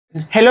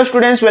Hello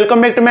students,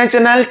 welcome back to my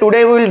channel.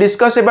 Today we will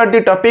discuss about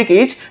the topic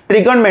is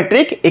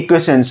trigonometric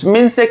equations.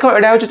 Means देखो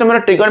एटा होची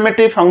तमरा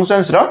trigonometric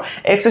functions रो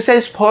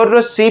exercise 4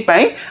 रो C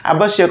पई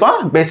आवश्यक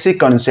basic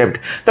concept.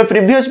 तो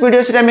previous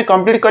videos रे हम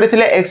complete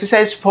करथिले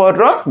exercise 4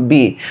 रो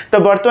B. तो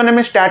वर्तमान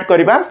हम स्टार्ट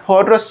करबा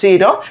 4 रो C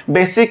रो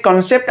basic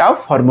concept आ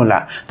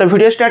formula. तो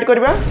वीडियो स्टार्ट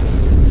करबा.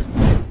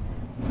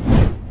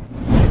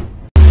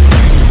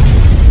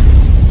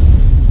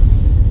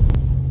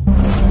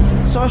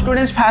 So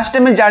students first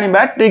में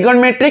जानिबा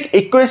trigonometric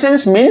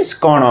equations means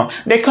कोन.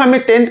 देखो हम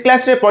 10th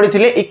क्लास रे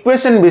पढिथिले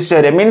equation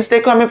विषय रे. means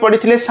देखो हम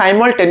पढिथिले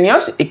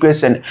simultaneous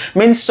equation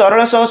means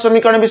सरल सह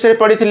समीकरण विषय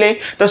पढिथिले.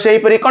 तो सेही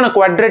परि कोन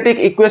quadratic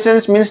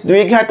equations means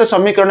द्विघात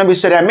समीकरण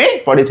विषय रे हम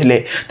पढिथिले.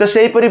 तो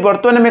सेही परि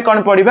वर्तमान में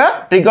कोन पढिबा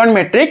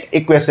trigonometric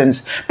equations.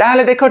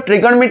 ताहाले देखो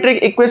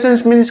trigonometric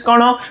equations means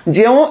कोन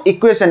जेउ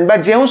equation बा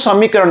जेउ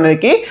समीकरण रे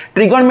कि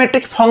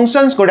trigonometric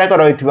functions गोडा कर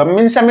रहिथिबा.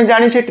 means हम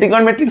जानि छे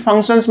trigonometric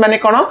functions माने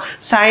कोन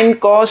sin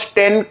cos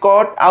tan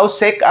cot आउ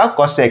sec आ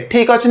cosec.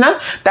 ठीक अछि ना.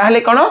 ताहाले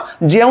कोन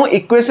जेउ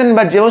इक्वेशन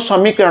बा जेउ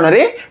समीकरण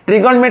रे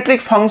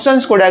ट्रिगोनोमेट्रिक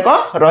फंक्शंस कोडा को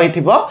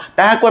रहिथिबो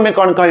ताहा को हमें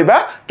कोन कहबा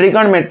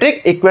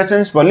ट्रिगोनोमेट्रिक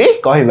इक्वेशंस बोली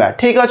कहबा.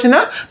 ठीक अछि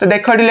ना. तो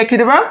देखडी लिखि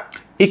देबा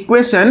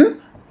equation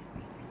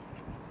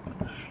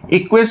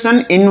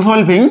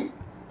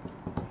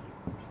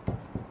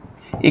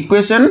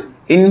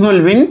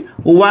involving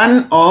one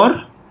or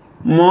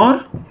more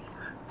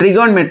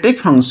trigonometric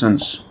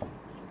functions.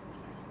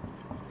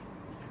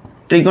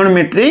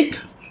 Trigonometric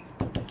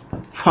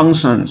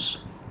functions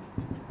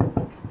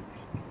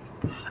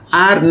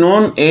are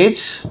known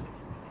as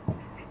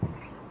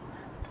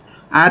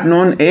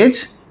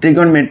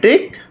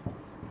trigonometric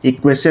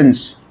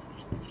equations.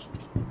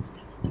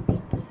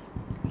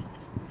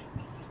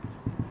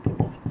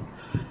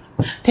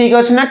 ठीक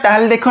अछि ना.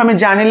 ताहाल देखो हम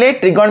जानिले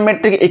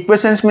ट्रिगोनोमेट्रिक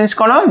इक्वेशंस मींस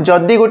कोन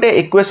जदी गोटे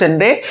इक्वेशन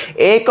रे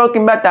एक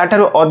किबा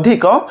ताठारो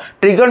अधिक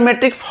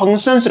ट्रिगोनोमेट्रिक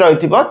फंक्शंस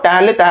रहिथिबो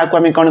ताहाले ताहा को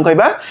हम कोन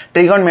कहबा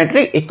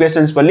ट्रिगोनोमेट्रिक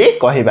इक्वेशंस बोली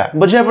कहबा.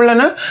 बुझा पड़ला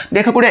ना.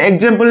 देखो गोटे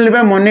एग्जांपल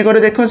लेबा मने करे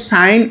देखो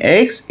sin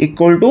x =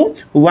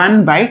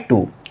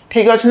 1/2.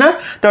 ठीक अछि ना.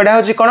 तो एटा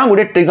होची कोन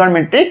गुटे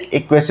ट्रिगोनोमेट्रिक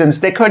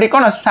इक्वेशंस. देखो एटी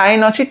कोन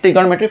sin अछि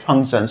ट्रिगोनोमेट्रिक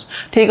फंक्शंस.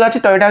 ठीक अछि.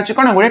 तो एटा होची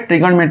कोन गुटे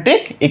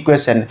ट्रिगोनोमेट्रिक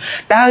इक्वेशन.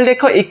 ताहाल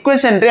देखो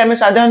इक्वेशन रे हम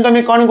साधारणतः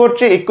हम कोन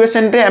करछे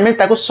इक्वेशन रे हम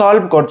ताको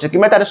सॉल्व करछे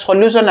किबा तार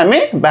सॉल्यूशन हम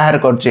बाहर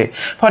करछे.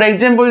 फॉर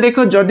एग्जांपल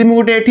देखो जदी मु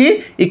गुटे एठी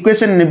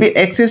इक्वेशन नेबी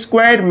x² -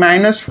 4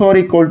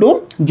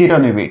 = 0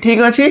 नेबी.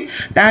 ठीक अछि.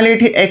 ताहाल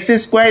एठी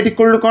x² =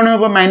 कोन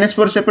होबो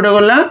 -4 सेपट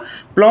गला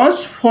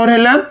 +4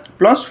 हैला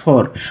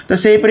 +4. तो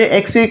सेही परे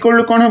x =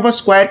 कोन होबो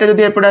स्क्वायर ता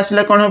जदी एपड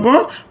आसला कोन होबो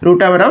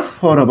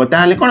 √4 होबो.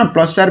 ताहाले कोन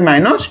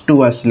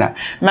 +or-2 आसला.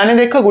 माने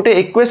देखो गुटे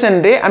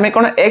इक्वेशन रे हमें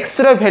कोन x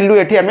रो वैल्यू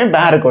एठी हमें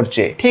बाहर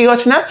करछे. ठीक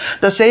अछि ना.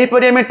 तो सेही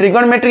परे हमें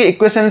ट्रिगोनोमेट्रिक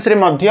इक्वेशंस रे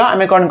मध्य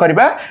हमें कोन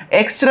करबा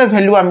x रो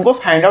वैल्यू हमको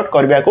फाइंड आउट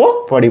करबा को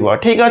पड़िबो.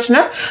 ठीक अछि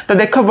ना. तो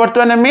देखो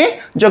वर्तमान में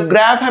जो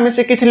ग्राफ हमें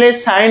सिखिथिले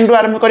sin रो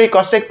आरंभ करी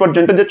cosec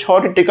पर्यंत जो 6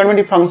 टी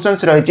ट्रिगोनोमेट्रिक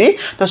फंक्शंस रहिछि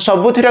तो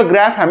सबुथिरो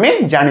ग्राफ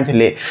हमें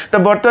जानिथिले. तो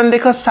वर्तमान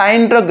देखो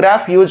sin रो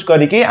ग्राफ यूज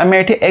करिकि हमें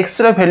एठी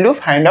x रो वैल्यू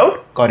फाइंड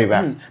आउट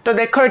करबा. तो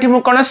देखो एठी मु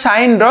कोन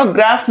sin रो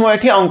ग्राफ मु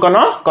एठी अंकन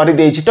करि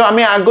देछि. तो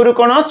हमें आगरु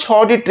कोन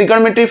 6 टी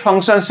ट्रिगोनोमेट्रिक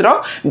फंक्शंस रो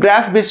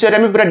ग्राफ विषय रे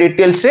हमें पूरा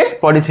डिटेल्स रे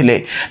पढिथिले.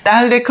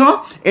 ताहाल देखो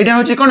एटा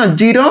होछि कोन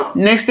 0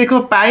 नेक्स्ट देखो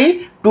पाई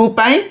 2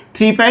 पाई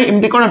 3 पाई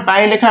इमति कोन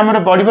पाई लेखा हमर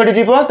बॉडी बॉडी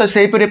जीवो. तो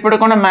सेही पर एपड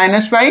कोन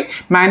 -पाई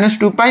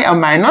 -2 पाई आ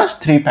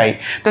 -3 पाई.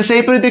 तो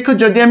सेही पर देखो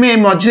जदी हम ए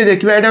मझे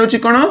देखबा एटा होछि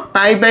कोन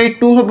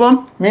पाई/2 होबो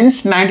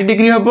मींस 90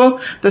 डिग्री होबो.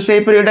 तो सेही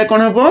पर एटा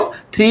कोन होबो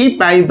 3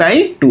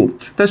 पाई/2.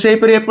 तो सेही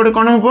पर एपड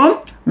कोन होबो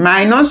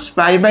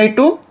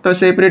 -पाई/2. तो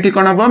सेही पर एठी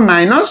कोन होबो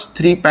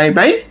 -3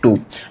 पाई/2.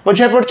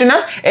 बुझा पड़छ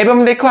ना.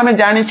 एवं देखो हम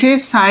जानि छी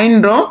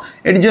sin रो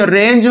एठी जो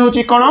रेंज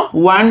होछि कोन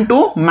 1 to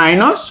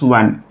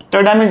 -1. तो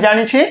एटा हम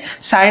जानि छे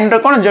sin रो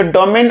कोन जो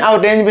डोमेन आ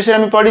रेंज विषय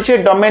हम पढि छे.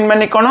 डोमेन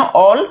माने कोन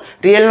ऑल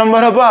रियल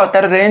नंबर होबो आ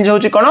तार रेंज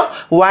होछि कोन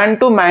 1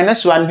 to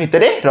 -1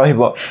 भितरे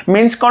रहिबो.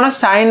 मींस कोन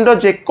sin रो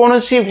जे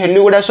कोनोसी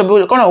वैल्यू गुडा सब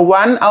कोन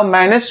 1 आ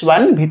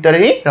 -1 भितरे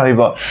ही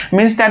रहिबो.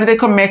 मींस तार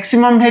देखो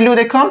मैक्सिमम वैल्यू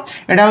देखो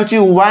एटा होछि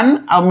 1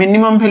 आ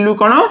मिनिमम वैल्यू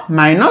कोन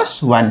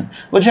 -1.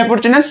 बुझा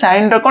पड़छ ना.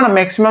 sin रो कोन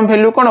मैक्सिमम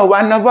वैल्यू कोन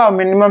 1 होबो आ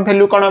मिनिमम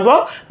वैल्यू कोन होबो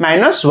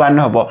 -1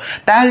 होबो.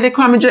 ताल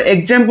देखो हम जो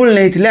एग्जांपल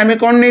नेथिले हम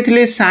कोन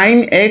नेथिले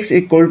sin x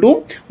 =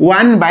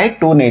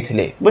 1/2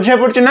 नेथिले. बुझा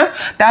पड़छ ना.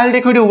 ताल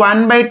देखो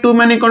 1/2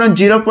 माने कोन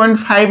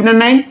 0.5 ना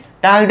 9.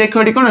 ताल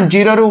देखो एटी कोन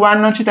 0 ରୁ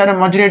 1 अछि तार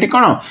मझरे एटी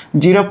कोन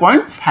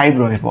 0.5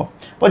 रहइबो.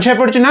 बुझा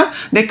पड़छ ना.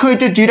 देखो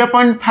एटी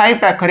 0.5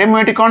 पाखरे मु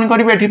एटी कोन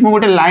करबे एटी मु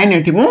गोटे लाइन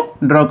एटी मु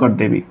ड्रा कर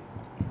देबी.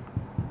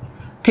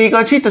 ठीक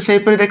अच्छे तो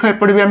सहीपरि देख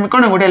एपटे भी आम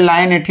कौन गोटे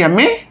लाइन एठी आम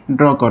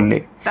ड्र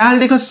करले ताल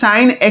देख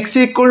sin x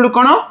इक्वल टू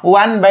कौन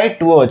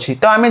 1/2 अच्छी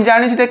तो आम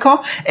जानी देख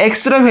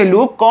x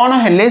रैल्यू कौन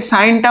है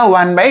sin टा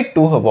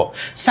 1/2 हम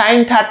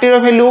sin 30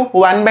 रैल्यू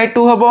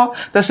 1/2 हम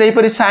तो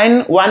सहीपरि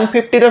sin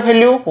 150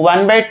 रैल्यू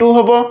 1/2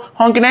 हम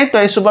हाँ कि ना तो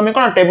यह आम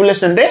कौन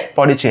टेबुलेसन रे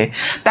पढ़ीचे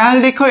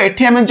ताल देख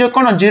ये आम जो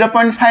कौन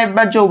 0.5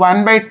 बा जो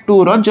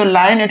 1/2 रो जो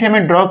लाइन ये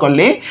ड्र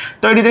कले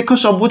तो ये देख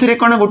सबुथ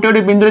कौन गोटे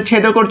गोटे बिंदु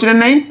छेद कर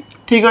नहीं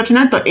ठीक अच्छे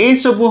ना तो ये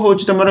सब हूँ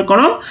तुम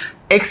कौन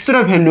एक्स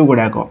रैल्यू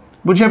गुड़ाक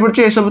बुझा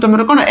पड़े सब तुम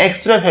कौन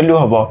एक्स रैल्यू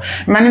हम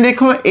माने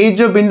देख ये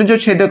जो बिंदु जो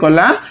छेद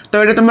कला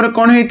तो ये तुम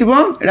कौन हो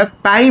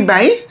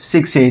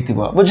π/6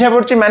 बुझा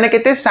पड़े माने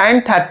के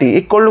sin 30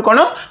 इक्वल टू कौन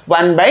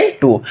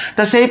 1/2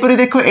 तो सहीपरि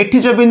देख ये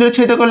जो बिंदु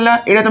छेद कला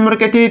ये तुम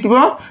के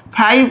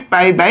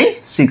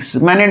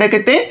 5π/6 माने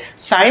के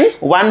sin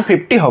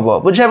 150 हम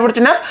बुझा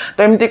पड़े ना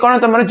तो एमती कौन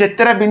तुम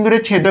जितेरा बिंदु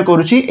छेद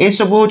करुच्ची ये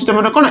सब हूँ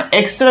तुम कौन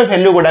एक्स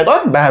रैल्यू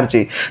गुड़ाक बाहर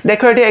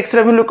देख ये एक्स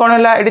रैल्यू कौन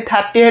है ये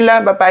 30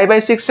 है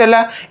π/6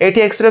 है ये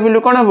एक्स रैल्यू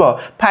कौन हम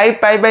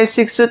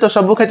 5π/6 तो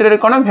सब क्षेत्र में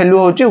कौन वैल्यू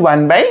हूँ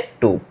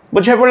 1/2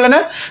 बुझा पड़ा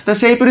ना तो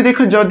सहीपरि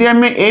देख जदि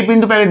आम ए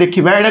बिंदु पाई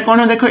देखा यहाँ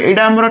कौन देख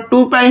यहाँ आम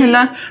 2π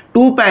है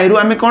 2π रु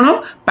आम कौन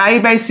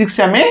π/6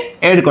 आम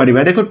एड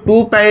करवा देख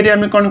 2π रे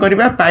आम कौन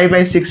करवा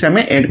π/6 आम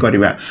एड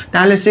करवा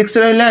ताहले 6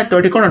 रहा तो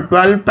ये कौन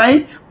 12π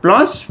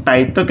प्लस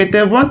पाई तो केते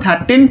हम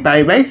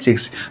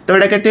 13π/6 तो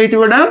यहाँ केते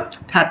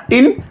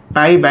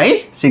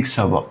 13π/6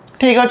 हम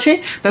ठीक अच्छे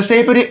तो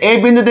सहीपरि ए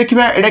बिंदु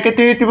देखा यहाँ के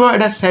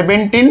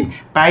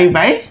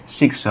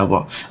 17π/6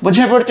 हम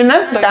बुझा पड़े ना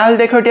ताल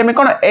देख ये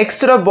कौन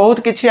एक्स बहुत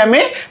किसी आम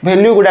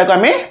भैल्यू गुड़ाक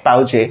आम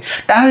पाचे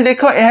ताल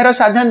देख यार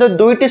साधारणतः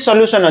दुईटी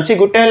सॉल्यूशन अच्छी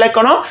गोटे है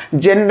कौन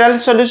जनरल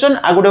सॉल्यूशन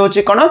आ गोटे हूँ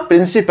कौन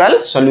प्रिंसिपल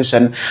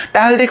सॉल्यूशन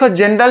ताल देख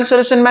जनरल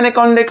सॉल्यूशन माने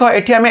कौन देख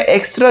ये आम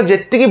एक्स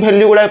जी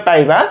भैल्यू गुड़ा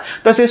पाइबा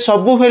तो से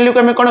सबू भैल्यू को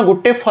आम कौन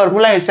गोटे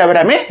फॉर्मूला हिसाब से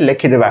आम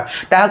लिखिदेबा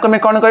ताहाको आम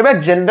कौन कहबा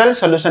जनरल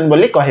सॉल्यूशन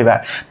बोली कहबा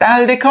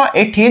ताल देख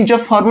एठी जो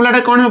फॉर्मूला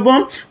कौन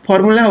हम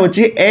फॉर्मूला हूँ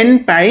n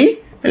पाई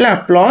है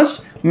plus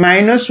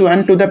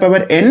 -1 to the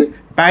power n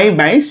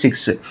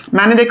π/6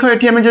 माने देखो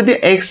ये आम जदि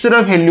एक्स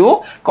वैल्यू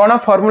कौन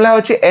फॉर्मूला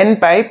होची n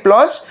pi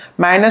plus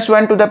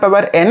 -1 to the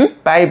power n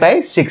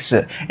π/6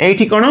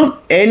 एठी कौन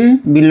n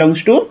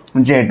बिलोंग्स टू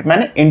z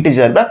माने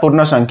इंटीजर बा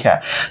पूर्ण संख्या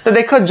तो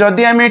देखो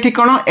जदि आम एठी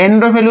कौन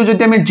n रो वैल्यू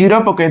जदि आम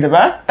 0 पकई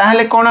देबा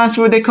ताहले कौन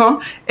आसबो देखो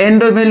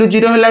n रो वैल्यू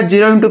 0 होला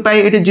 0 * पाई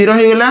एठी 0 हो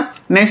गला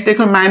नेक्स्ट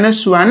देखो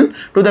 -1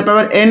 टू द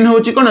पावर n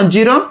होची कौन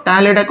 0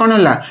 ताहले एटा कौन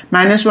होला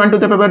 -1 टू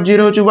द पावर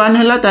 0 होची 1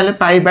 होला ताहले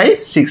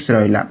π/6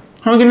 रहिला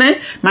हाँ कि नहीं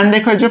मान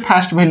देख जो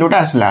फास्ट भैल्यूटा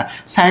आसला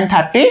sin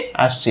 30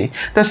 आसची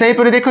तो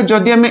सहीपरि देख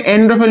जदि आम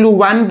n रो वैल्यू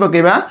 1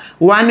 पकेबा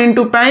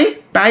 1 * पाई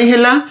पाई है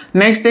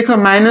नेक्स्ट देख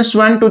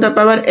 -1 टू द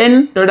पावर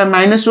n तो ये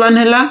 -1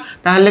 है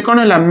ताहले कौन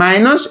है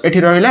माइनस एठी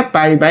रहिला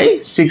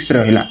π/6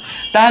 रहिला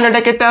ताहले एटा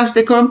केते आस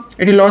देखो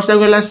एठी लॉस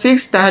गला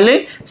 6 ताहले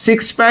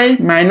 6π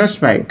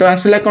 - पाई तो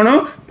आसला कौन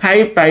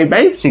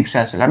 5π/6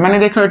 आसला माने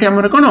देख एठी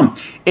हमर कौन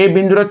ए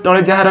बिंदुर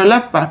तळे जहा रहला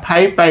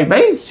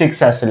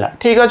 5π/6 आसला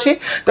ठीक अछि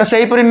तो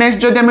सहीपरि नेक्स्ट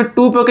जदि हम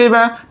 2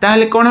 पकेबा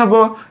ताहले कौन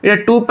हबो ये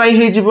 2π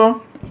हे जिवो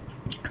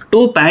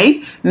 2π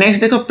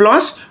नेक्स्ट देखो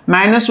प्लस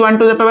 -1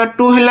 टू द पावर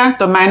 2 है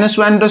तो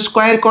 -1 रो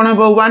स्क्वायर कौन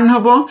हम 1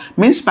 हम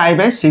मीन्स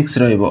π/6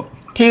 रहिबो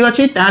ठीक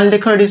अच्छे ताल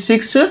देख ये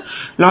 6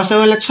 लॉस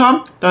हो 6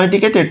 तो ये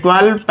के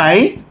 12π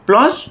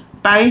प्लस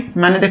पाई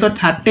माने देखो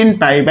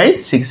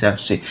 13π/6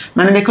 आसुची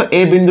माने देखो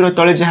ए बिंदुर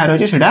तले जहा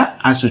रही है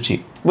आसुची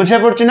बुझा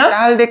पड़े ना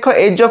ताल देखो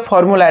ये जो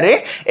फॉर्मूला रे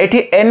एठी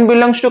n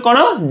बिलोंग्स टू कौन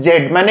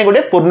z माने गोटे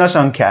पूर्ण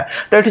संख्या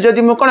तो ये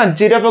जदि मु कौन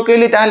 0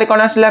 पकेली ताहले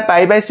कौन आसला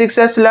π/6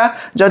 आसला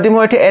जदि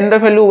मु एठी n रो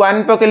वैल्यू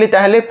 1 पकेली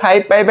ताहले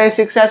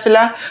 5π/6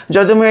 आसला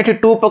जदि मु एठी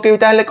 2 पकेबी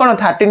ताहले कौन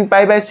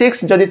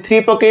 13π/6 जदि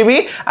 3 पकेबी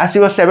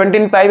आसीबो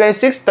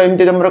 17π/6 तो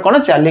एमती तुमरो कौन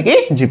चली की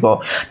जीवो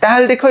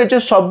ताहले देखो ये जो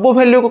सब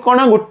वैल्यू को कौन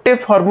गोटे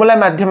फॉर्मूला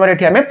माध्यम रे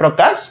एठी हमें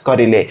प्रकाश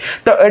करिले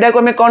तो एडा को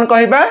हमें कौन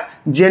कहबा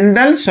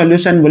जनरल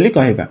सॉल्यूशन बोली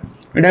कहबा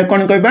एडा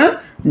कौन कहबा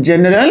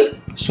जनरल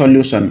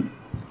सॉल्यूशन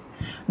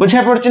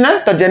बुझा पड़े ना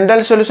तो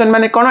जनरल सॉल्यूशन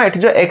माने कौन ये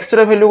जो एक्स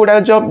वैल्यू गुड़ा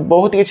जो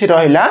बहुत किसी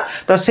रहा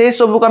तो से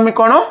सब को आम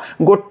कौन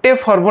गोटे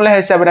फॉर्मूला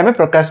हिसाब से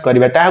प्रकाश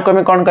करवा ताको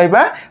आम कौन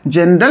कहबा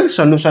जनरल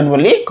सॉल्यूशन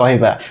बोली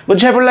कहबा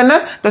बुझा पड़ला ना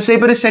तो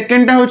सेपरि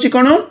सेकेंडटा होची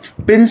कौन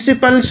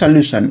प्रिंसिपल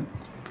सॉल्यूशन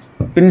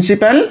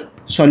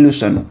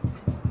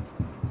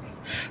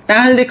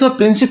ताहले देखो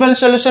प्रिंसिपल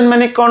सॉल्यूशन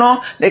माने कौन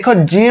देखो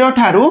 0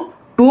 ठारू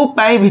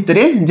 2π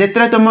भितरे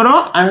जेतरा तुमर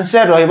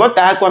आंसर रहिबो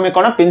ताको आमे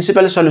कोन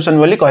प्रिंसिपल सॉल्यूशन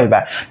बोली कहबा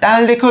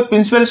ताल देखो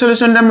प्रिंसिपल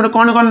सॉल्यूशन हमर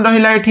कोन कोन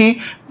रहिला एठी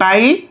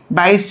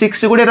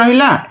π/6 गुडे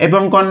रहिला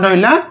एवं कोन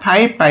रहिला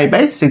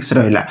 5π/6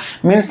 रहिला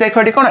मींस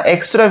देखो एठी कोन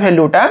x रो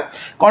वैल्यूटा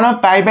कोन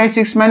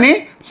π/6 माने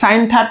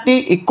sin 30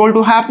 इक्वल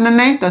टू हाफ न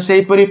नहीं तो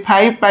सेही परी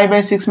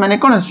 5π/6 माने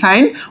कोन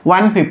sin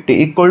 150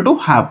 equal to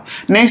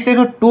half next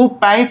देखो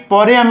 2π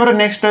परे हमर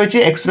नेक्स्ट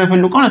होची x रो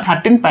वैल्यू कोन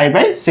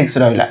 13π/6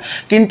 रहिला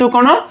किंतु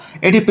कोन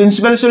एठी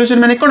प्रिंसिपल सॉल्यूशन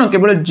माने कोन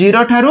केवल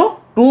 0 ठारू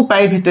 2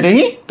 पाई भितर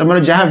ही तुम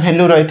जहाँ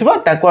भैल्यू रही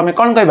आम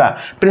कौन कहवा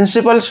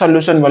प्रिंसिपल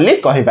सॉल्यूशन बोली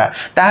कहवा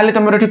ताहले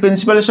तुम ये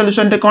प्रिंसिपल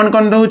सॉल्यूशन टे कौन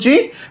कौन रोचे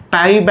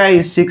पाई बाय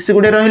 6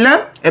 गुड़े रहा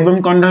एवं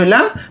कौन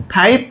रहा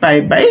 5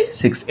 पाई बाय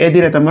 6 ए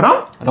दुटा तुम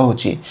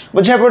रोचे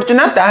बुझा पड़े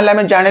ना ताहले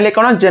आम जानिले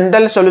कौन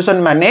जनरल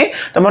सॉल्यूशन माने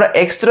तुम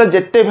एक्स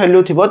रेते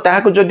भैल्यू थी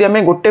जदि आम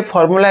गोटे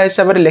फॉर्मूला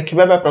हिसाब से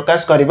लिखा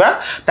प्रकाश करवा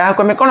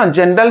ताकू आम कौन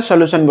जनरल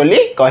सॉल्यूशन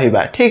बोली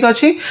कहवा ठीक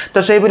अच्छे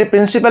तो सेपरी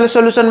प्रिंसिपल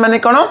सॉल्यूशन माने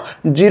कौन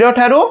 0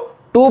 ठारू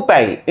 2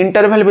 पाई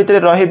इंटरवल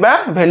भितर रहिबा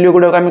वैल्यू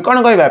गुडा आम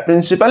कौन कहवा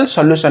प्रिंसिपल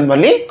सॉल्यूशन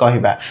बोली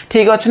कहवा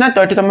ठीक अच्छे ना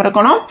तो ये तुम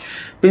कौन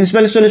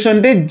प्रिंसिपल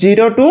सॉल्यूशन रे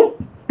 0 टू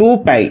 2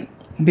 पाई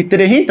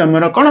भितर ही तुम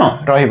कौन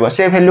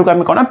रे वैल्यू को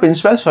आम कौन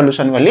प्रिंसिपल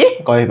सॉल्यूशन बोली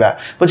कहवा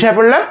बुझा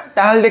पड़ा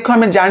ताहले देखो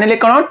आम जानिले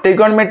कौन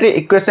ट्रिगोनोमेट्री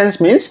इक्वेशंस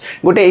मीन्स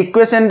गोटे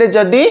इक्वेशन रे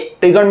जदी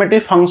ट्रिगोनोमेट्री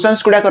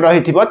फंक्शंस गुडा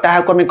रही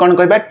ताहाको आम कौन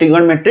कहवा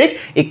ट्रिगोनोमेट्रिक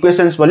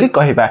इक्वेशंस बोली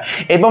कहवा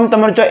एवं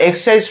तुम जो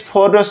एक्सरसाइज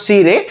 4 रो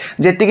सी रे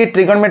जेतिकी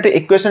ट्रिगोनोमेट्री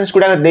इक्वेशंस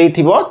गुडा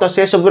देइथिबो तो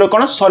से सबरो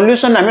कौन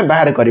सॉल्यूशन आम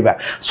बाहर करबा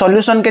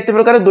सॉल्यूशन केते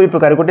प्रकार दुई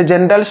प्रकार गोटे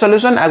जनरल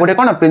सॉल्यूशन आ गोटे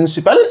कौन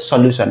प्रिंसिपल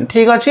सॉल्यूशन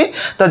ठीक अच्छे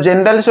तो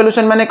जनरल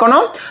सॉल्यूशन माने कौन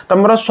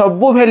तुम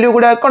सब वैल्यू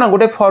गुडा कौन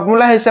गोटे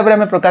फॉर्मूला हिसाब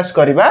से प्रकाश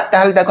करवा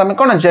ताहले ताको आम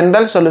कौन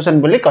जनरल सॉल्यूशन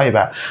बोली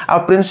कहवा आ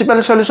प्रिंसिपल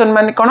सॉल्यूशन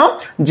माने कौन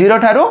 0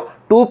 ठारू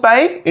 2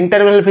 पाई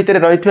इंटरवल भितर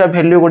रही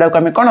वैल्यू गुडा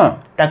आम कौन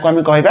ताको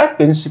आम कहवा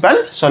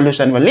प्रिंसिपल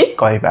सॉल्यूशन बोली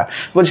कहवा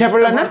बुझा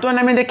पड़ा ना तो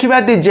आम देखा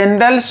दि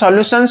general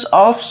solutions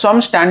of some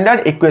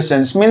standard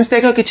equations means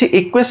देख किसी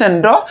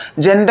इक्वेशन रो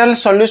जनरल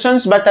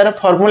सॉल्यूशंस बा तार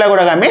फॉर्मूला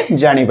गुडा आम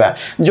जानिबा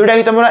जोटा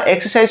कि तुम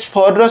एक्सरसाइज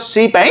 4 रो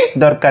सी पाई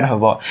दरकार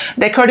हबो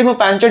देखो एठी मु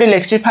 5टी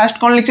लिखछि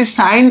फर्स्ट कौन लिखछि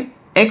sin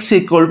x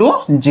इक्वल टू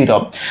 0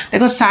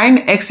 देखो sin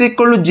x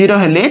इक्वल टू 0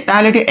 हेले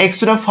ताहले एठी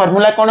x रो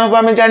फार्मूला कोन होबो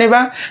हमें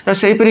जानिबा तो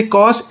सेही परी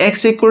cos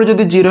x इक्वल टू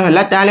जदी 0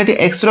 होला ताहले एठी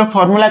x रो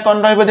फार्मूला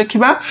कोन रहबो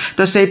देखिबा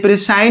तो सेही परी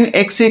sin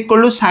x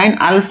equal to sin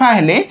alpha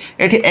हेले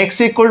एठी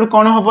x इक्वल टू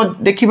कोन होबो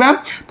देखिबा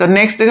तो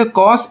नेक्स्ट देखो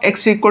cos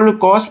x equal to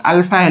cos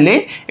alpha हेले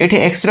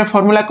एठी x रो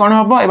फार्मूला कोन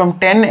होबो एवं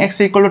tan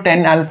x equal to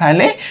tan alpha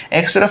हेले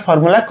x रो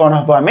फार्मूला कोन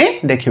होबो हमें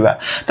देखिबा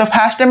तो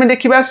फर्स्ट हमें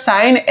देखिबा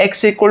sin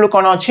x इक्वल टू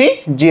कोन अछि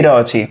 0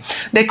 अछि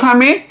देखो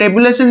हमें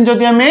टेबुलेशन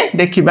जदि हमें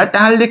देखिबा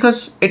ताहले देखो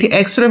एठी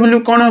x रो वैल्यू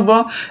कोन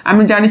होबो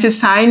हम जानि छे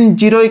sin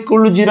 0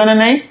 इक्वल टू 0 ना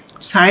नहीं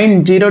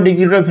sin 0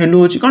 डिग्री रो वैल्यू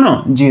होची कोन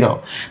 0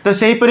 तो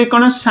सेही परी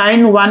कोन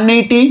sin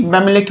 180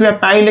 बाम लिखिबा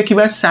पाई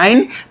लिखिबा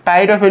sin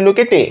पाई रो वैल्यू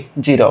केते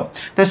 0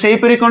 तो सेही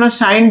परी कोन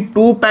sin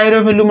 2 पाई रो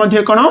वैल्यू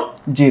मध्ये कोन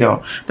 0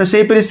 तो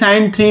सेही परी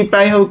sin 3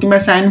 पाई हो किबा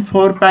sin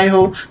 4 पाई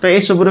हो तो ए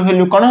सब रो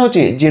वैल्यू कोन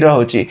होची 0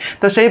 होची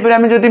तो सेही परी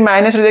हम जदी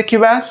माइनस रे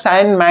देखिबा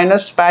sin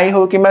माइनस पाई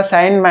हो किबा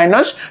sin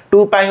माइनस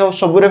 2 पाई हो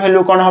सब रो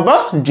वैल्यू कोन होबो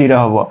 0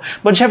 होबो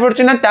बुझा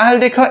पड़छ ना ताहले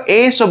देखो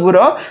ए सब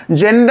रो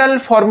जनरल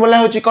फार्मूला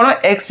होची कोन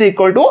x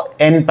equal to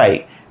n pi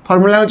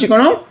formula होची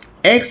कोन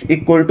x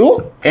इक्वल टू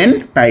n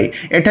पाई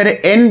एठारे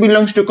n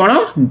belongs to cone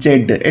z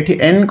एठी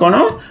n कोन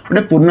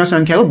गोटे पूर्ण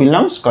संख्या को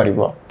बिलोंग्स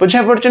करिवो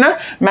बुझा पड़छ ना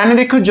माने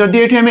देखो जदी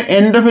एठी हम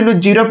n रो वैल्यू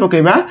 0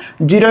 पकेबा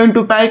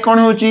 0 * पाई कोन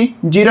होची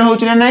 0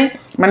 होची ना नहीं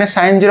माने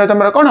sin 0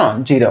 तमरा कोन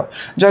 0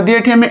 जदी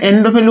एठी हम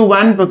n रो वैल्यू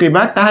 1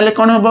 पकेबा ताहले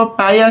कोन होबो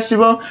पाई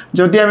आसीबो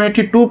जदी हम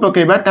एठी 2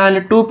 पकेबा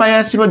ताहले 2 पाई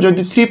आसीबो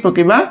जदी 3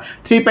 पकेबा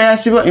 3 पाई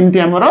आसीबो एम्ति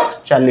हमरो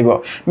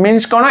चलिबो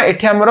मींस कोन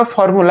एठी हमरो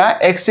फार्मूला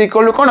x =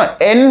 कोन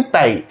n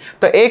पाई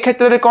तो ए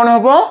क्षेत्र रे कोन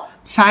होबो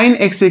sin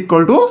x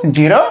इक्वल टू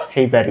 0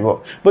 हे पारिबो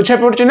बुझा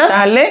पड़छ ना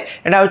ताहले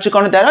एडा होछ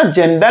कोन तार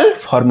जनरल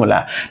फार्मूला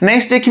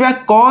नेक्स्ट देखिबा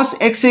cos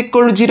x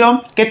इक्वल टू 0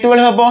 केते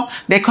बेले हबो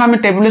देखो हम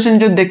टेबुलेशन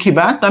जो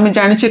देखिबा तो हम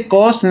जानि छे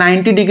cos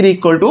 90 डिग्री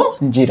इक्वल टू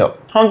 0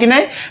 हो कि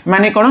नै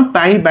माने कोन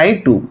पाई बाय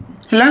 2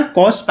 हला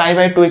cos pi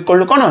by 2 equal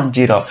to कोन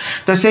 0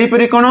 तो सेही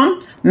परी कोन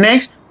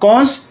नेक्स्ट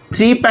cos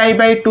 3 पाई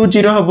बाय 2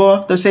 0 हबो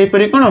तो सेही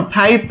परी कोन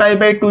 5 पाई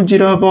बाय 2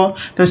 0 हबो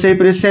तो सेही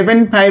परी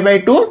 7 पाई बाय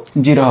 2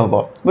 0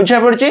 हबो बुझा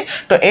पड़छि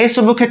तो ए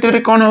सब क्षेत्र रे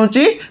कोन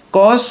होची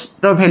cos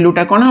रो वैल्यू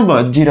टा कोन हबो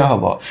 0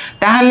 हबो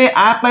ताहले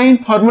आ पई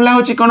फार्मूला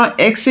होची कोन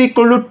x =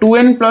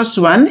 2n +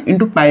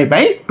 1 * पाई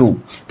बाय 2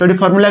 तो ए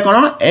formula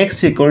cone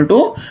x =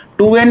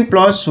 2n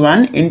 +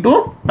 1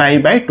 * pi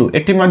by 2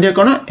 एठी मध्ये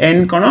कोन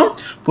n कोन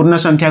पूर्ण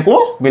संख्या को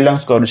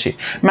बिलोंग्स करूची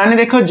माने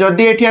देखो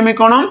जदी एठी हमें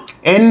कोन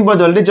n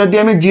बदल रे जदी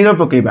हमें 0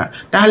 पकेबा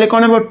ताहले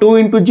कोन हो 2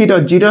 * 0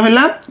 0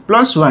 होला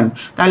 +1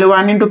 ताहले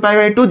 1 * पाई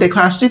बाय 2 देखो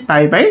आछि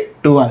पाई बाय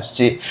 2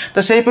 आछि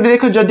तो सेही परि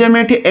देखो जदी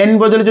हमें एठी n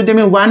बदल जदी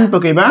हमें 1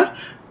 पकेबा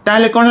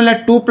ताहले कोन होला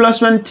 2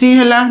 + 1 3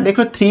 होला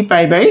देखो 3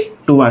 पाई बाय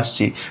 2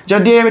 आछि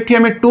जदी एठी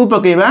हमें 2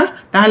 पकेबा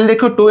ताहले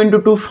देखो 2 *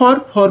 2 4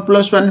 4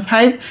 + 1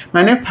 5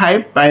 माने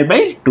 5 पाई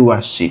बाय 2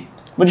 आछि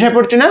बुझा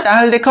पड़छ ना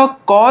ताहले देखो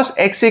cos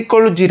x =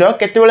 0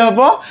 केते बेले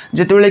हबो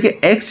जेते बेले कि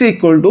x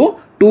 =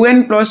 2n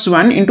 +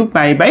 1 *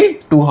 पाई बाय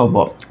 2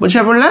 हबो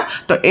बुझा पड़ला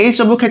तो ए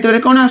सब क्षेत्र रे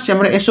कोन आछि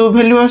हमर ए सब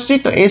वैल्यू आछि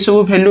तो ए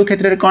सब वैल्यू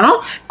क्षेत्र रे कोन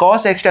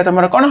cos x टा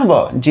तमर कोन हबो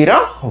 0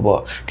 हबो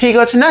ठीक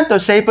अछि ना तो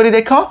सेही परि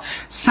देखो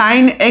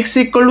sin x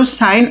 =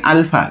 sin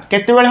अल्फा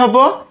केते बेले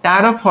हबो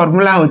तार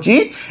फार्मूला होची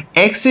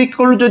x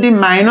 = जदी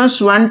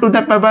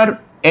 -1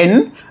 *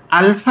 n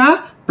अल्फा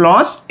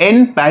प्लस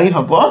n पाई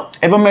हम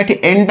एवं ये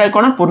n पाई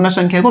कौन पूर्ण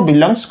संख्या को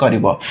बिलोंग्स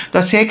करिवो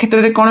तो से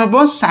क्षेत्र में कौन हम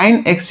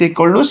sin x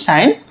equal to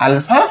sin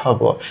alpha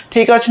हम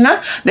ठीक अच्छे ना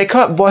देख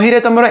बही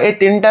तुम ये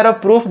तीनटार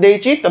प्रूफ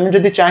देती तुम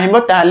जब चाहब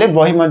ताले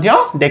बही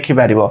देखि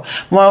पार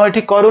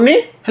मुझे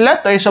करूनी है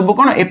तो ये सब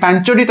कौन ये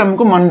पांचटी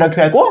तुमको मन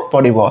रखा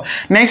पड़ो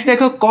नेक्स्ट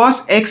देख cos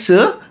x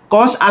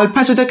cos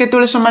अल्फा सहित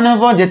केतबेले समान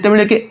हम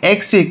जितेबाला कि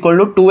x equal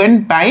to 2n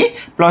pi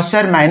plus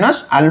are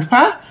minus alpha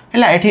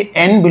है ये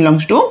n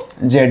बिलोंग्स टू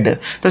z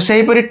तो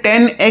से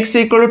tan x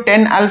equal to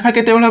tan alpha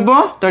केतबेले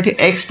हम तो ये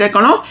x टा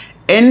कौन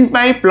n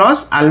पाई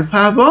प्लस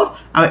अल्फा हम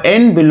आ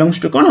n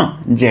बिलोंग्स टू कौन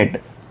z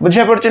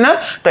बुझा पड़े ना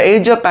तो ये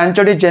जो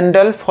पांचटी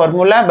जनरल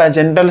फॉर्मूला बा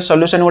जनरल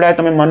सॉल्यूशन गुड़ा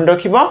तुम मन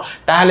रखिबो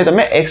ताहले तुम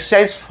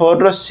एक्सरसाइज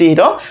 4 रो सी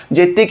रो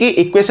जेते की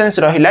इक्वेशंस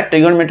रहिला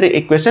ट्रिगोनोमेट्रिक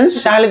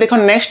इक्वेशंस ताहले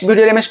देखो नेक्स्ट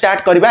वीडियो रे हम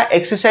स्टार्ट करबा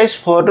exercise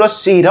 4 row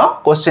C row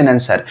question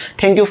answer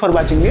thank you for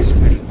watching this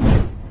video.